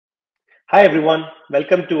Hi everyone,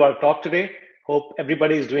 welcome to our talk today. Hope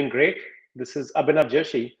everybody is doing great. This is Abhinav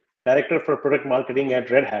Joshi, Director for Product Marketing at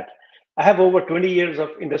Red Hat. I have over 20 years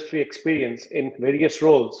of industry experience in various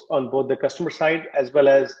roles on both the customer side as well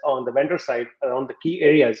as on the vendor side around the key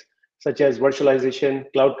areas such as virtualization,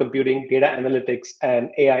 cloud computing, data analytics,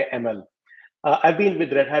 and AI ML. I've been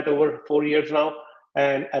with Red Hat over 4 years now,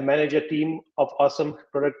 and I manage a team of awesome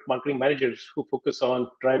product marketing managers who focus on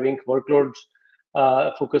driving workloads,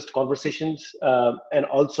 focused conversations, and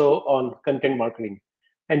also on content marketing.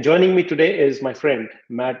 And joining me today is my friend,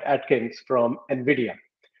 Matt Atkins from NVIDIA.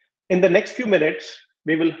 In the next few minutes,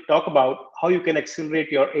 we will talk about how you can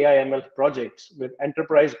accelerate your AI/ML projects with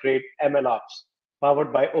enterprise-grade MLOps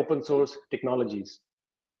powered by open source technologies.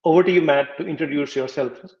 Over to you, Matt, to introduce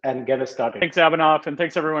yourself and get us started. Thanks, Abhinav, and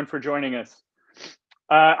thanks everyone for joining us.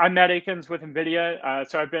 I'm Matt Akins with NVIDIA.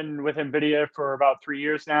 So I've been with NVIDIA for about 3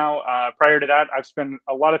 years now. Prior to that, I've spent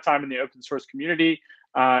a lot of time in the open source community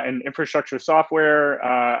and infrastructure software.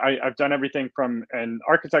 I've done everything from an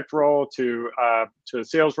architect role to a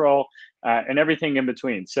sales role and everything in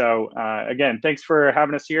between. So again, thanks for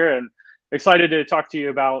having us here, and excited to talk to you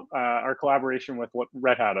about our collaboration with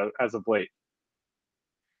Red Hat as of late.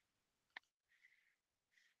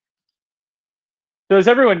 So as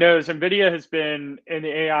everyone knows, NVIDIA has been in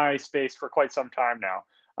the AI space for quite some time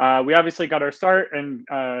now. We obviously got our start in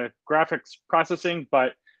graphics processing,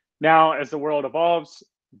 but now as the world evolves,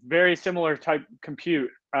 very similar type compute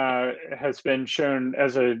has been shown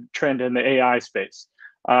as a trend in the AI space.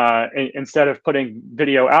 Instead of putting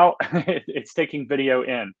video out, it's taking video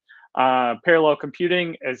in. Parallel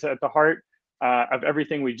computing is at the heart of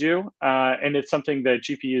everything we do, and it's something that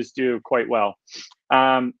GPUs do quite well.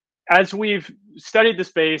 As we've studied the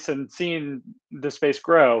space and seen the space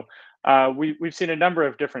grow, we've seen a number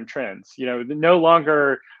of different trends. No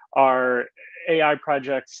longer are AI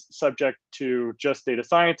projects subject to just data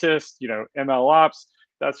scientists, MLOps,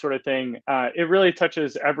 that sort of thing. It really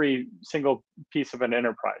touches every single piece of an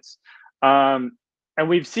enterprise. And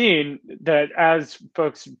we've seen that as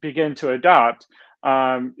folks begin to adopt,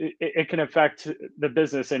 it can affect the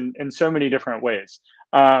business in so many different ways.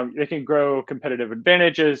 It can grow competitive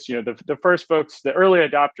advantages. The first folks, the early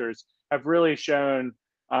adopters, have really shown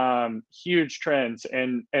huge trends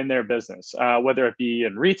in their business, whether it be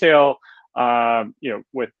in retail,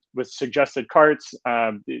 with suggested carts.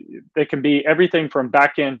 They can be everything from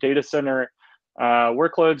back-end data center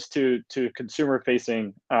workloads to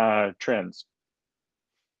consumer-facing trends.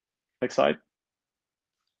 Next slide.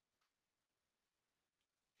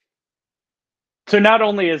 So not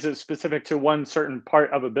only is it specific to one certain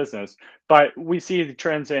part of a business, but we see the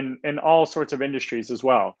trends in all sorts of industries as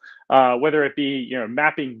well, whether it be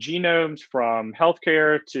mapping genomes from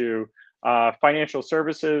healthcare to financial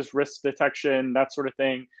services, risk detection, that sort of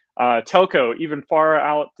thing. Telco, even far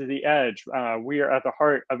out to the edge, we are at the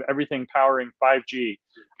heart of everything powering 5G.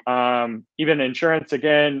 Even insurance,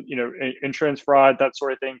 again, insurance fraud, that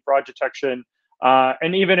sort of thing, fraud detection.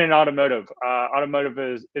 And even in automotive,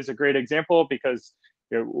 automotive is a great example because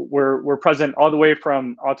we're present all the way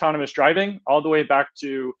from autonomous driving all the way back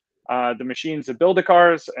to the machines that build the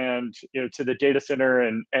cars and to the data center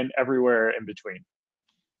and everywhere in between.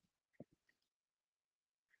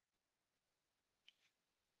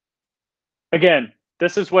 Again,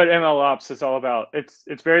 this is what MLOps is all about.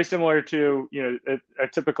 It's very similar to a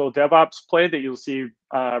typical DevOps play that you'll see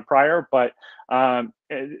prior, but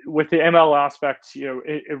with the ML aspects,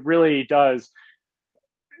 it really does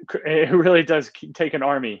take an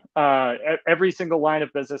army. Every single line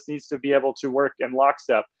of business needs to be able to work in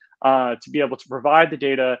lockstep to be able to provide the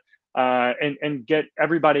data and get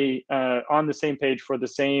everybody on the same page for the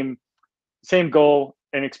same goal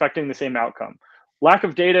and expecting the same outcome. Lack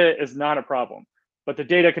of data is not a problem, but the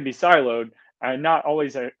data can be siloed and not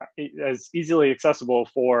always as easily accessible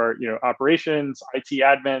for operations, IT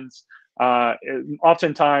admins.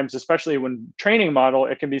 Oftentimes, especially when training model,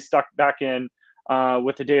 it can be stuck back in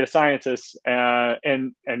with the data scientists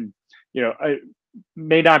and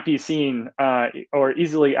may not be seen or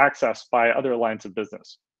easily accessed by other lines of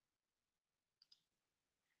business.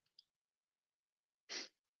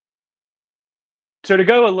 So to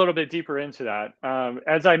go a little bit deeper into that,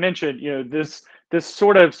 as I mentioned, this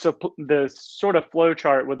sort of flow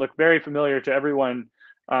chart would look very familiar to everyone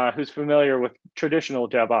who's familiar with traditional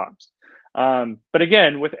DevOps. But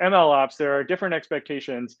again, with MLOps, there are different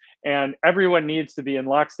expectations, and everyone needs to be in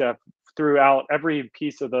lockstep throughout every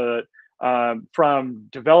piece of the from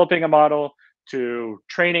developing a model to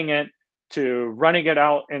training it to running it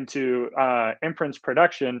out into inference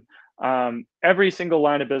production. Every single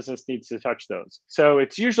line of business needs to touch those. So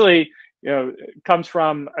it's usually comes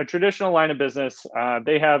from a traditional line of business.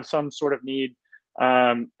 They have some sort of need,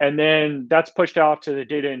 and then that's pushed off to the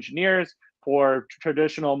data engineers for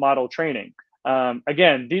traditional model training.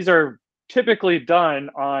 Again, these are typically done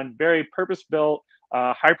on very purpose-built,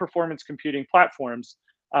 high-performance computing platforms,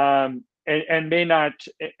 and may not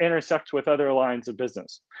intersect with other lines of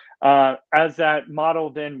business. As that model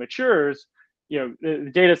then matures,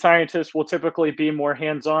 the data scientists will typically be more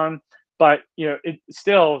hands-on, but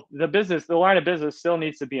still the line of business still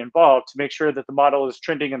needs to be involved to make sure that the model is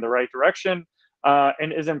trending in the right direction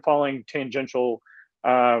and isn't following tangential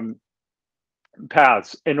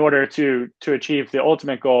paths in order to achieve the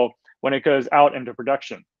ultimate goal when it goes out into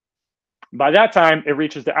production. By that time, it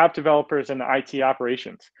reaches the app developers and the IT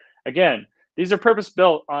operations. Again, these are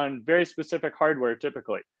purpose-built on very specific hardware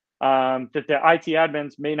typically that the IT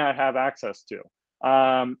admins may not have access to.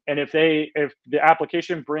 And if the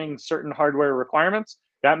application brings certain hardware requirements,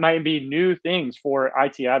 that might be new things for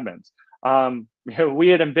IT admins.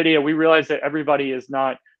 We at NVIDIA, we realize that everybody is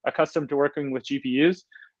not accustomed to working with GPUs.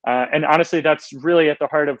 And honestly, that's really at the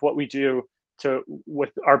heart of what we do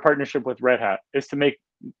with our partnership with Red Hat, is to make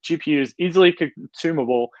GPUs easily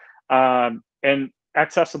consumable and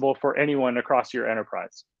accessible for anyone across your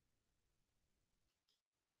enterprise.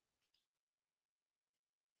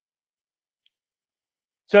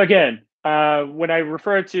 So again, when I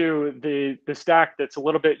refer to the stack that's a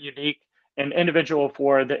little bit unique and individual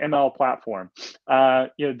for the ML platform,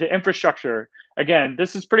 the infrastructure, again,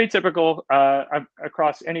 this is pretty typical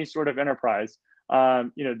across any sort of enterprise.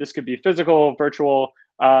 This could be physical, virtual,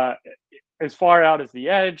 as far out as the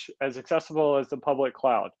edge, as accessible as the public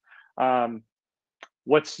cloud.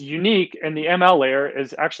 What's unique in the ML layer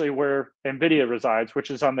is actually where NVIDIA resides, which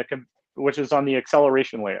is on the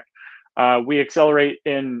acceleration layer. We accelerate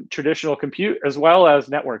in traditional compute as well as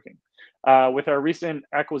networking. With our recent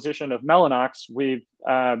acquisition of Mellanox, we've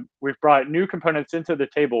brought new components into the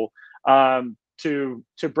table to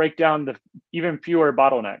break down the even fewer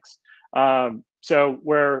bottlenecks. So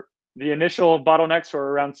where the initial bottlenecks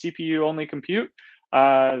were around CPU only compute,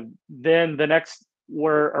 then the next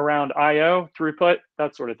were around I/O, throughput,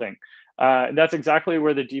 that sort of thing. And that's exactly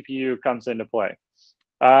where the GPU comes into play.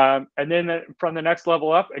 And then from the next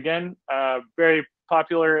level up, again, very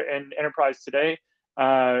popular in enterprise today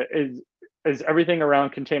is everything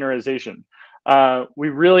around containerization. We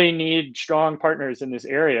really need strong partners in this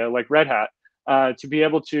area, like Red Hat, to be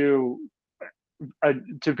able to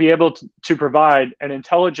provide an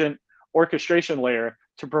intelligent orchestration layer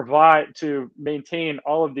to maintain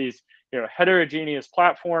all of these heterogeneous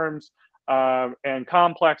platforms and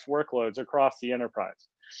complex workloads across the enterprise.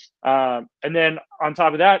 And then on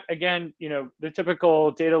top of that, again, the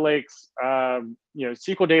typical data lakes, SQL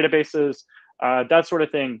databases, that sort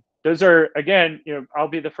of thing. Those are, again, I'll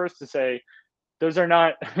be the first to say, those are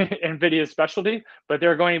not NVIDIA's specialty, but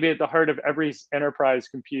they're going to be at the heart of every enterprise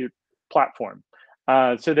compute platform.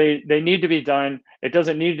 So they need to be done. It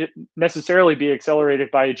doesn't need to necessarily be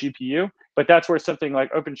accelerated by a GPU, but that's where something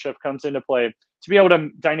like OpenShift comes into play to be able to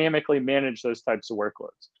dynamically manage those types of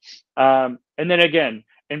workloads. And then again,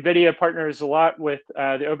 NVIDIA partners a lot with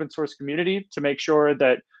the open source community to make sure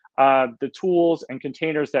that the tools and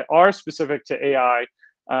containers that are specific to AI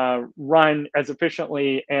run as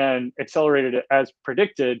efficiently and accelerated as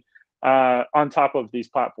predicted on top of these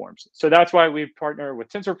platforms. So that's why we partner with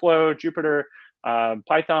TensorFlow, Jupyter,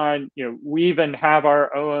 Python. We even have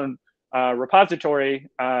our own repository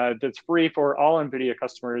that's free for all NVIDIA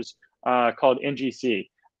customers called NGC.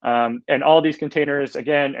 And all these containers,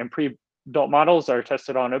 again, and pre-built models are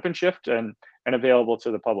tested on OpenShift and available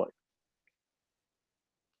to the public.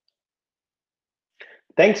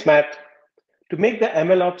 Thanks, Matt. To make the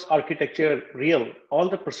MLOps architecture real, all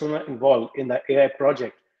the persona involved in the AI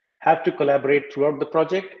project have to collaborate throughout the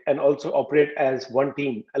project and also operate as one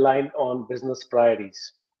team aligned on business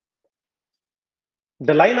priorities.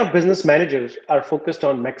 The line of business managers are focused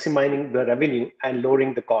on maximizing the revenue and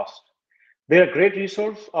lowering the cost. They're a great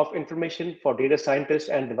resource of information for data scientists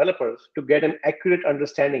and developers to get an accurate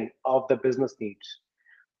understanding of the business needs.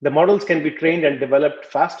 The models can be trained and developed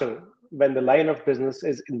faster when the line of business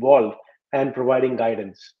is involved and providing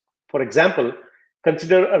guidance. For example,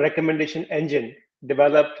 consider a recommendation engine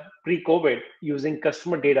developed pre-COVID using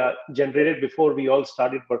customer data generated before we all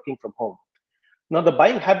started working from home. Now, the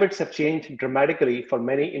buying habits have changed dramatically for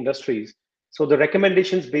many industries, so the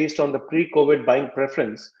recommendations based on the pre-COVID buying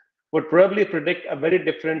preference would probably predict a very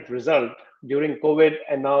different result during COVID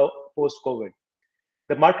and now post-COVID.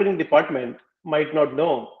 The marketing department might not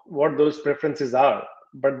know what those preferences are,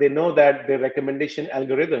 but they know that their recommendation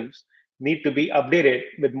algorithms need to be updated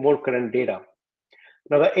with more current data.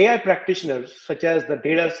 Now, the AI practitioners, such as the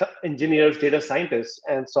data engineers, data scientists,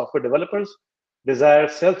 and software developers, desire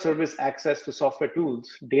self-service access to software tools,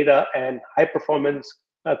 data, and high-performance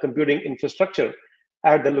computing infrastructure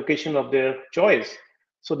at the location of their choice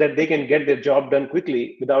so that they can get their job done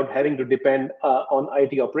quickly without having to depend on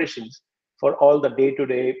IT operations for all the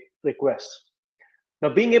day-to-day requests. Now,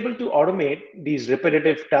 being able to automate these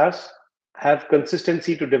repetitive tasks, have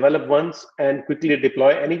consistency to develop once and quickly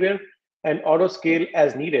deploy anywhere, and auto scale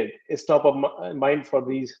as needed is top of mind for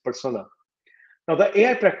these persona. Now, the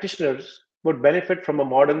AI practitioners would benefit from a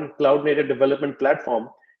modern cloud native development platform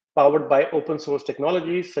powered by open source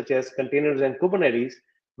technologies such as containers and Kubernetes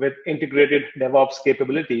with integrated DevOps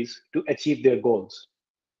capabilities to achieve their goals.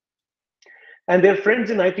 And their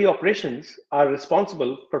friends in IT operations are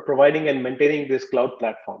responsible for providing and maintaining this cloud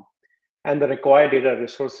platform and the required data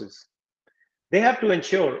resources. They have to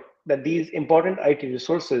ensure that these important IT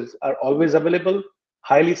resources are always available,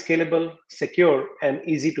 highly scalable, secure, and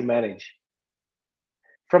easy to manage.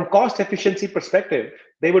 From cost efficiency perspective,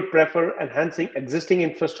 they would prefer enhancing existing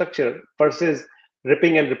infrastructure versus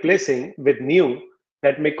ripping and replacing with new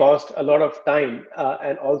that may cost a lot of time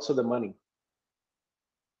and also the money.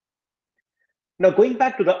 Now, going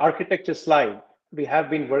back to the architecture slide, we have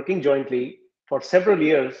been working jointly for several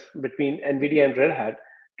years between NVIDIA and Red Hat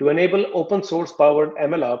to enable open source powered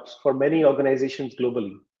MLOps for many organizations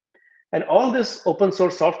globally. And all this open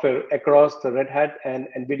source software across the Red Hat and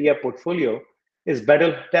NVIDIA portfolio is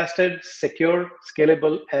battle tested, secure,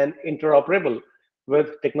 scalable, and interoperable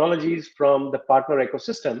with technologies from the partner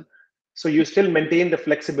ecosystem. So you still maintain the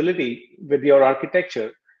flexibility with your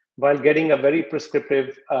architecture while getting a very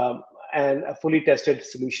prescriptive and a fully tested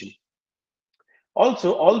solution.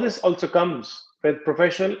 Also, all this also comes with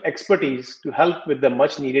professional expertise to help with the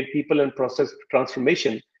much needed people and process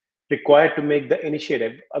transformation required to make the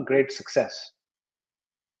initiative a great success.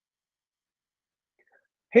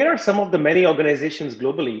 Here are some of the many organizations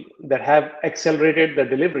globally that have accelerated the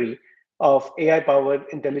delivery of AI-powered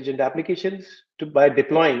intelligent applications by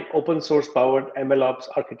deploying open source powered MLOps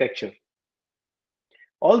architecture.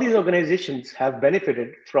 All these organizations have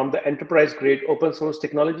benefited from the enterprise-grade open source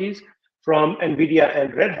technologies from NVIDIA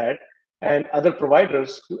and Red Hat and other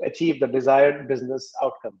providers to achieve the desired business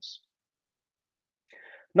outcomes.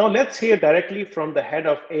 Now let's hear directly from the head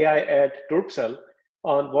of AI at Turkcell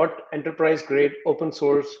on what enterprise-grade open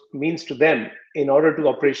source means to them in order to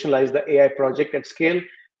operationalize the AI project at scale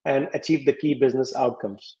and achieve the key business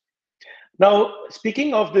outcomes. Now,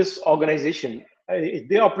 speaking of this organization,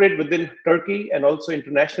 they operate within Turkey and also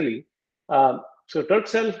internationally. So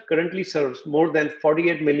Turkcell currently serves more than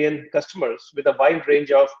 48 million customers with a wide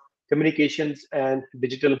range of communications and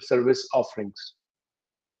digital service offerings.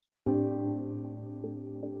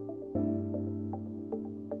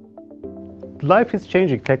 Life is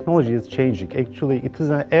changing, technology is changing. Actually, it is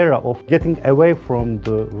an era of getting away from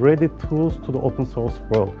the ready tools to the open source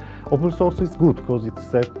world. Open source is good because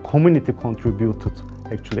it's a community contributed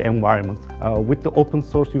actually environment. With the open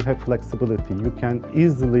source, you have flexibility. You can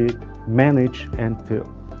easily manage and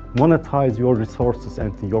monetize your resources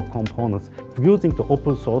and your components. Using the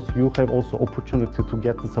open source, you have also opportunity to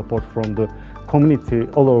get the support from the community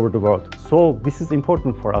all over the world. So this is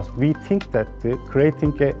important for us. We think that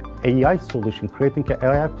creating an AI solution, creating an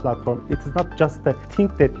AI platform, it is not just a thing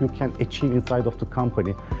that you can achieve inside of the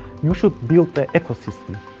company. You should build the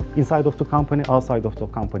ecosystem inside of the company, outside of the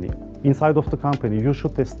company. Inside of the company, you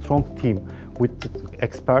should have a strong team with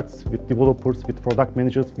experts, with developers, with product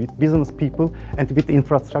managers, with business people, and with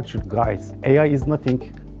infrastructure guys. AI is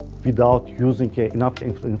nothing without using enough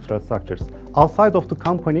infrastructures. Outside of the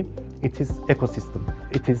company, it is ecosystem,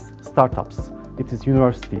 it is startups, it is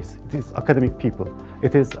universities, it is academic people,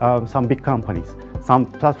 it is some big companies, some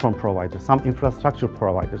platform providers, some infrastructure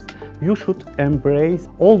providers. You should embrace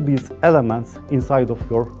all these elements inside of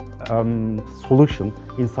your solution,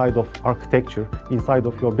 inside of architecture, inside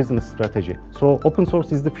of your business strategy. So open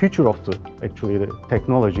source is the future of the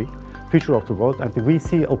technology, future of the world, and we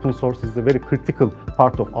see open source is a very critical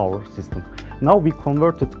part of our system. Now we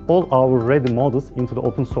converted all our ready models into the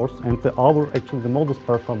open source, and the models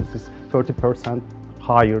performance is 30%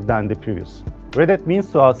 higher than the previous. Red Hat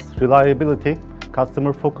means to us reliability,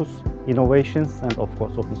 customer focus, innovations, and of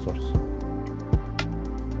course open source.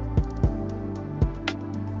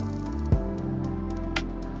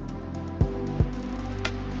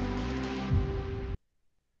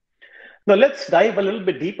 Now let's dive a little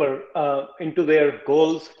bit deeper into their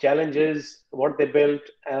goals, challenges, what they built,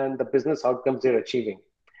 and the business outcomes they're achieving.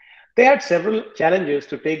 They had several challenges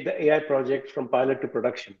to take the AI project from pilot to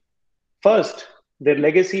production. First, their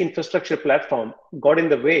legacy infrastructure platform got in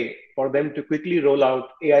the way for them to quickly roll out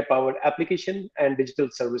AI-powered application and digital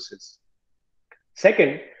services.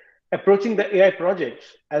 Second, approaching the AI projects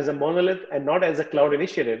as a monolith and not as a cloud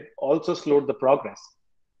initiative also slowed the progress.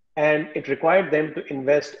 And it required them to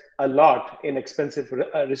invest a lot in expensive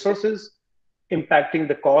resources, impacting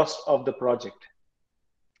the cost of the project.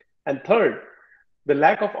 And third, the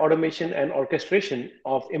lack of automation and orchestration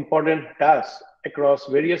of important tasks across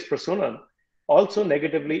various personas also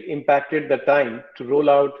negatively impacted the time to roll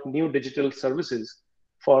out new digital services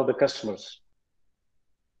for the customers.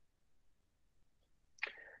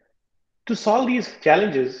 To solve these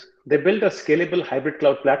challenges, they built a scalable hybrid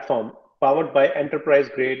cloud platform powered by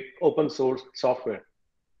enterprise-grade open source software.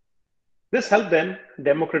 This helped them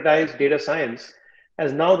democratize data science,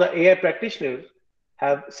 as now the AI practitioners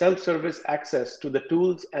have self-service access to the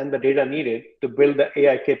tools and the data needed to build the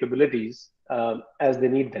AI capabilities as they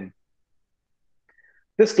need them.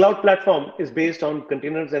 This cloud platform is based on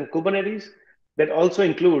containers and Kubernetes that also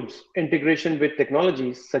includes integration with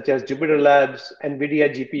technologies such as Jupyter Labs,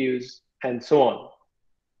 NVIDIA GPUs, and so on,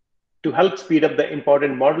 to help speed up the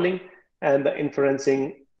important modeling and the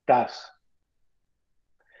inferencing tasks.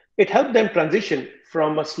 It helped them transition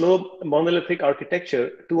from a slow monolithic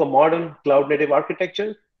architecture to a modern cloud-native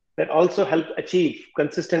architecture that also helped achieve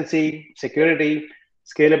consistency, security,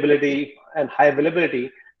 scalability, and high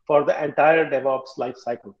availability for the entire DevOps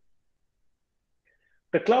lifecycle.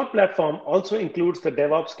 The cloud platform also includes the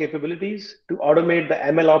DevOps capabilities to automate the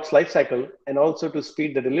MLOps lifecycle and also to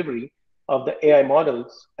speed the delivery of the AI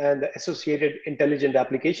models and the associated intelligent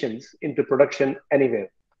applications into production anywhere,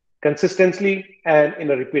 consistently and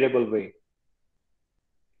in a repeatable way.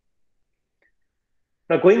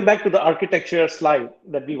 Now, going back to the architecture slide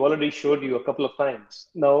that we've already showed you a couple of times.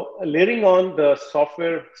 Now, layering on the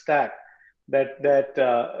software stack that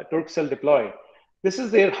Turkcell deployed, this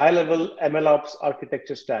is their high-level MLOps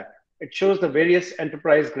architecture stack. It shows the various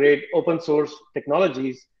enterprise-grade open source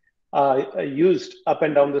technologies used up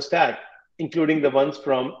and down the stack, including the ones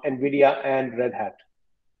from NVIDIA and Red Hat.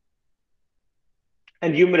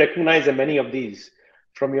 And you may recognize many of these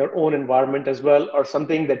from your own environment as well, or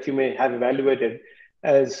something that you may have evaluated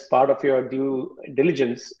as part of your due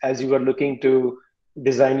diligence as you are looking to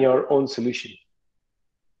design your own solution.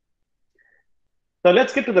 Now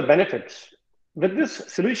let's get to the benefits. With this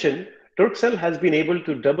solution, Turkcell has been able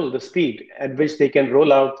to double the speed at which they can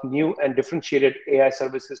roll out new and differentiated AI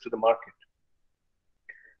services to the market.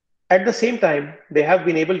 At the same time, they have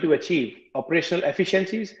been able to achieve operational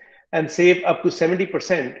efficiencies and save up to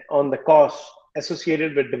 70% on the costs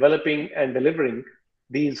associated with developing and delivering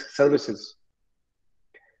these services.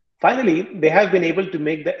 Finally, they have been able to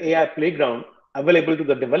make the AI playground available to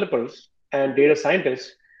the developers and data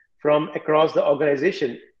scientists from across the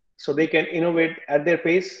organization so they can innovate at their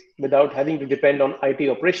pace without having to depend on IT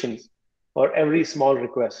operations for every small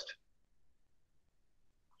request.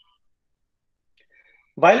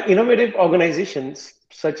 While innovative organizations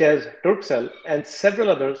such as Turkcell and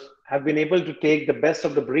several others have been able to take the best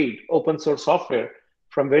of the breed open source software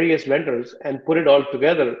from various vendors and put it all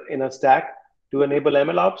together in a stack to enable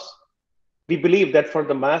MLOps, we believe that for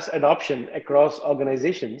the mass adoption across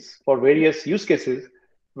organizations for various use cases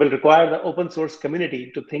will require the open source community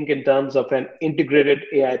to think in terms of an integrated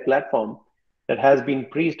AI platform that has been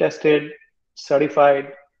pre-tested,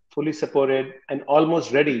 certified, fully supported, and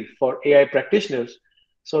almost ready for AI practitioners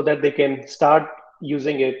so that they can start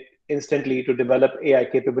using it instantly to develop AI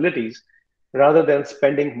capabilities rather than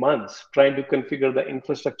spending months trying to configure the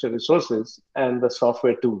infrastructure resources and the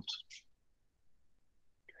software tools.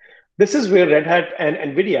 This is where Red Hat and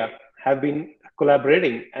NVIDIA have been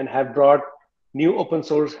collaborating and have brought new open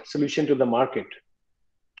source solution to the market.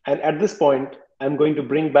 And at this point, I'm going to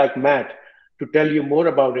bring back Matt to tell you more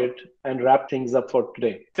about it and wrap things up for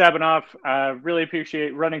today. Abhinav, really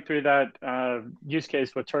appreciate running through that use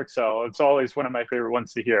case with Turkcell. It's always one of my favorite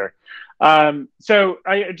ones to hear. So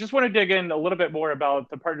I just want to dig in a little bit more about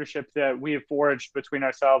the partnership that we have forged between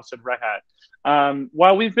ourselves and Red Hat.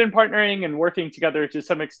 While we've been partnering and working together to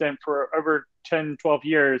some extent for over 10, 12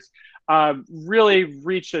 years, really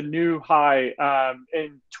reached a new high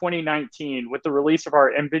in 2019 with the release of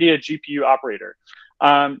our NVIDIA GPU operator.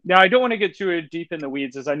 Now, I don't want to get too deep in the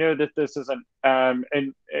weeds, as I know that this is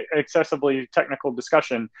an excessively technical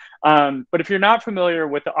discussion. But if you're not familiar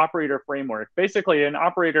with the operator framework, basically an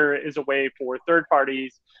operator is a way for third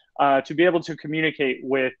parties to be able to communicate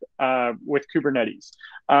with Kubernetes.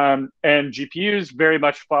 And GPUs very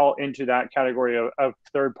much fall into that category of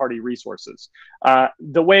third-party resources.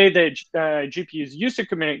 The way that GPUs used to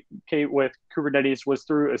communicate with Kubernetes was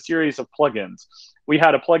through a series of plugins. We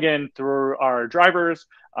had a plugin through our drivers,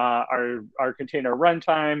 our container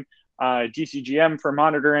runtime, GCGM for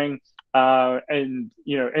monitoring, and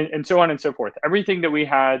so on and so forth. Everything that we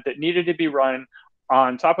had that needed to be run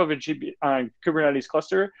on top of a Kubernetes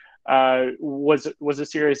cluster was a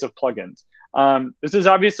series of plugins. This is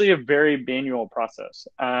obviously a very manual process.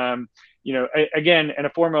 Again, in a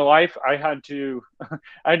former life, I had to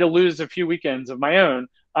lose a few weekends of my own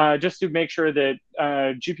just to make sure that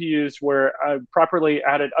GPUs were properly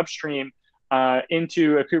added upstream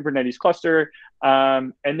into a Kubernetes cluster.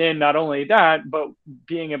 And then not only that, but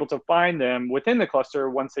being able to find them within the cluster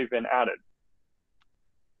once they've been added.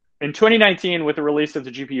 In 2019, with the release of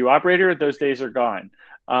the GPU operator, those days are gone.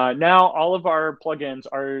 Now all of our plugins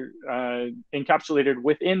are encapsulated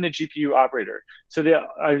within the GPU operator. So the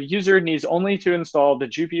user needs only to install the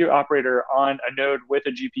GPU operator on a node with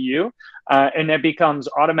a GPU, and that becomes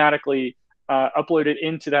automatically uploaded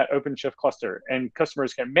into that OpenShift cluster. And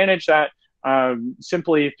customers can manage that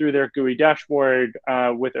simply through their GUI dashboard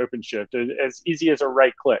with OpenShift, as easy as a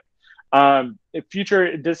right click.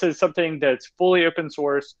 This is something that's fully open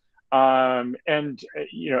source. And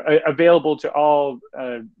available to all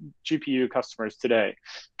GPU customers today.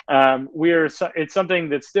 It's something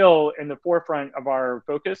that's still in the forefront of our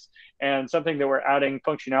focus and something that we're adding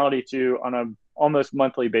functionality to on an almost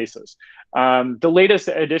monthly basis. The latest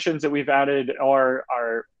additions that we've added are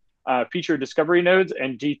our feature discovery nodes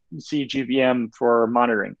and DCGVM for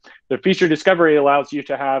monitoring. The feature discovery allows you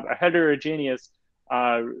to have a heterogeneous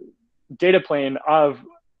data plane of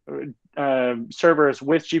servers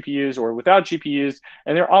with GPUs or without GPUs,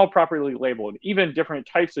 and they're all properly labeled, even different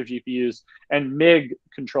types of GPUs, and MIG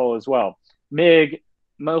control as well. MIG,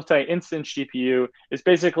 multi-instance GPU, is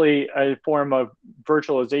basically a form of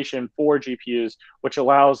virtualization for GPUs, which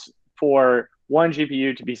allows for one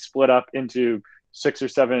GPU to be split up into 6 or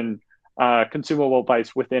 7 consumable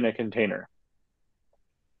bytes within a container.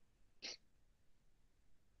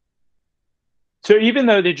 So even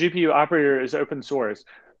though the GPU operator is open source,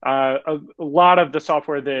 a lot of the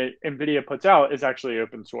software that NVIDIA puts out is actually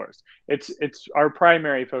open source. It's our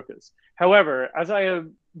primary focus. However, as I have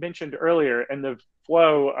mentioned earlier, in the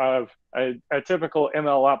flow of a typical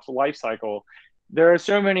MLOps lifecycle, there are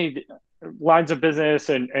so many lines of business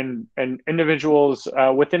and individuals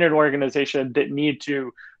within an organization that need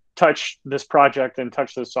to touch this project and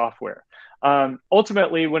touch this software.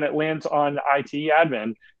 Ultimately, when it lands on IT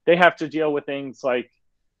admin, they have to deal with things like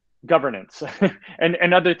governance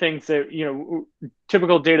and other things that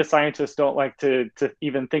typical data scientists don't like to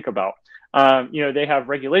even think about. They have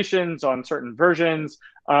regulations on certain versions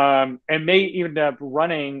and may even end up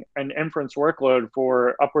running an inference workload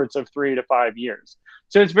for upwards of 3 to 5 years.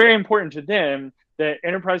 So it's very important to them that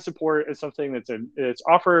enterprise support is something that's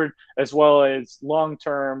offered, as well as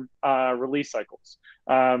long-term release cycles.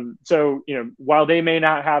 So while they may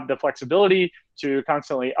not have the flexibility to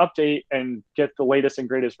constantly update and get the latest and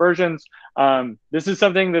greatest versions, this is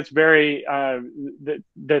something that's very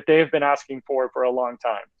that they have been asking for a long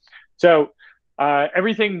time. So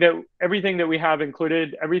everything that we have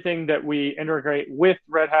included, everything that we integrate with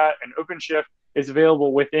Red Hat and OpenShift is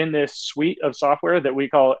available within this suite of software that we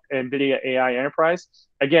call NVIDIA AI Enterprise.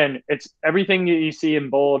 Again, it's everything that you see in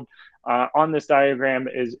bold on this diagram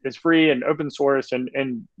is free and open source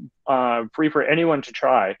and free for anyone to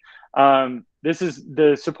try. This is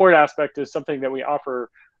the support aspect is something that we offer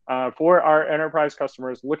for our enterprise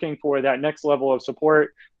customers looking for that next level of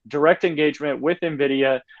support, direct engagement with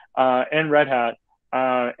NVIDIA and Red Hat,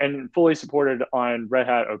 and fully supported on Red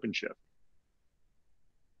Hat OpenShift.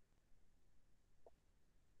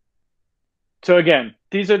 So again,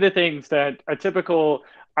 these are the things that a typical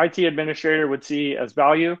IT administrator would see as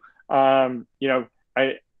value. I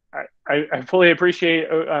fully appreciate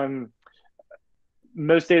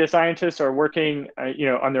most data scientists are working,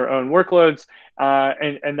 on their own workloads,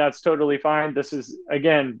 and that's totally fine. This is,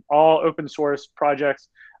 again, all open source projects,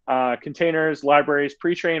 containers, libraries,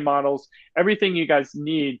 pre-trained models, everything you guys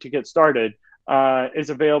need to get started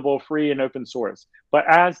is available free and open source. But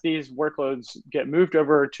as these workloads get moved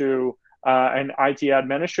over to an IT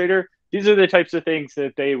administrator, these are the types of things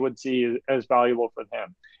that they would see as valuable for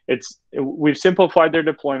them. We've simplified their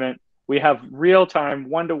deployment. We have real-time,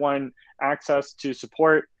 one-to-one access to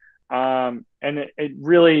support, and it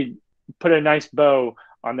really put a nice bow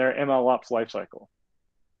on their MLOps lifecycle.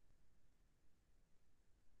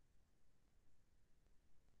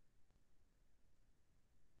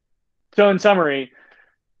 So in summary,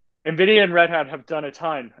 NVIDIA and Red Hat have done a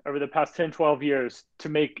ton over the past 10, 12 years to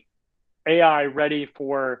make AI ready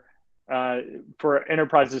for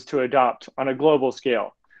enterprises to adopt on a global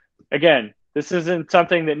scale. Again, This isn't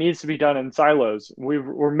something that needs to be done in silos.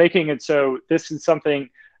 We're making it so this is something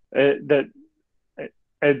that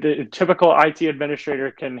the typical IT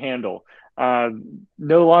administrator can handle.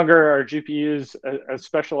 No longer are GPUs a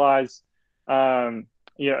specialized,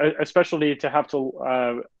 a specialty to have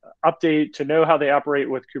to update to know how they operate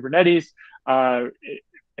with Kubernetes.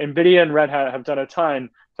 NVIDIA and Red Hat have done a ton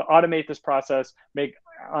to automate this process, make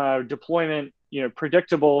deployment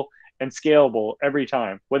predictable and scalable every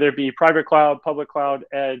time, whether it be private cloud, public cloud,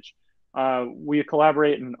 edge. We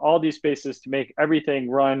collaborate in all these spaces to make everything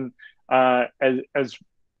run as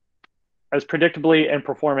predictably and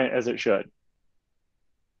performant as it should.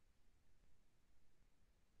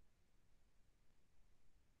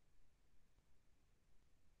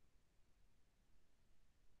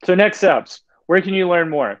 So next steps, where can you learn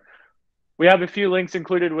more? We have a few links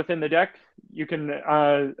included within the deck. You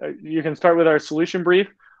can start with our solution brief,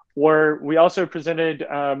 or we also presented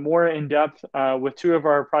more in depth with two of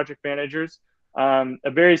our project managers, a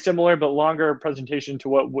very similar but longer presentation to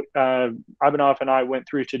what Abhinav and I went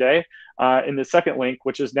through today in the second link,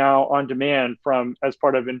 which is now on demand as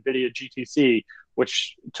part of NVIDIA GTC,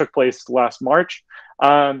 which took place last March.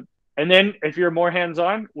 And then if you're more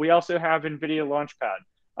hands-on, we also have NVIDIA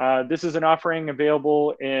Launchpad. This is an offering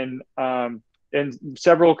available in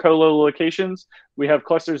several colo locations. We have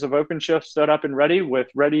clusters of OpenShift set up and ready with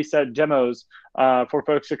ready set demos for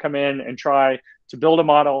folks to come in and try to build a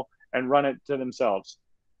model and run it to themselves.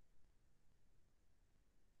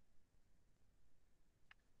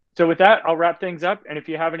 So with that, I'll wrap things up. And if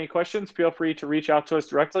you have any questions, feel free to reach out to us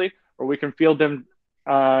directly, or we can field them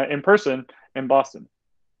in person in Boston.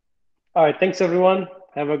 All right, thanks everyone.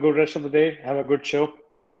 Have a good rest of the day. Have a good show.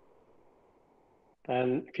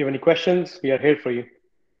 And if you have any questions, we are here for you.